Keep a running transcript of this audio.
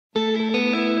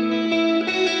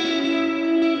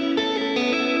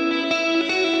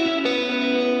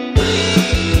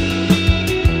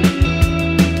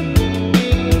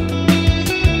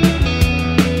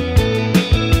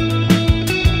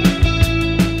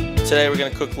Today we're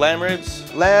going to cook lamb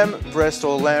ribs. Lamb breast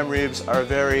or lamb ribs are a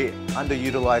very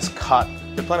underutilized cut.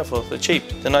 They're plentiful, they're cheap,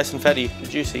 they're nice and fatty, they're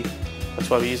juicy. That's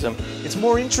why we use them. It's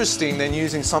more interesting than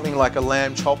using something like a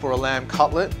lamb chop or a lamb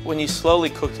cutlet. When you slowly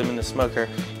cook them in the smoker,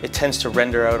 it tends to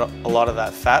render out a lot of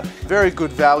that fat. Very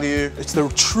good value. It's the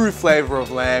true flavor of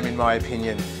lamb in my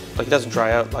opinion. Like, it doesn't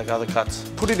dry out like other cuts.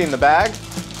 Put it in the bag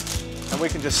and we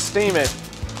can just steam it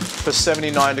for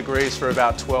 79 degrees for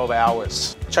about 12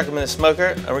 hours. Chuck them in the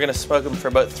smoker and we're going to smoke them for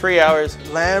about 3 hours.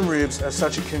 Lamb ribs are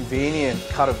such a convenient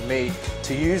cut of meat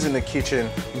to use in the kitchen,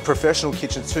 in professional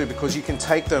kitchens too, because you can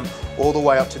take them all the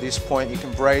way up to this point. You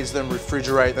can braise them,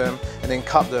 refrigerate them, and then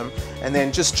cut them. And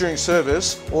then just during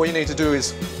service, all you need to do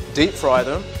is deep fry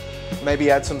them, maybe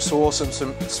add some sauce and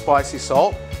some spicy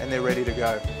salt, and they're ready to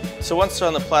go. So once they're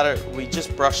on the platter, we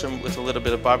just brush them with a little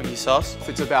bit of barbecue sauce.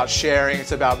 It's about sharing,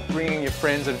 it's about bringing your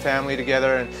friends and family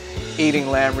together and eating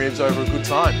lamb ribs over a good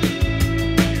time.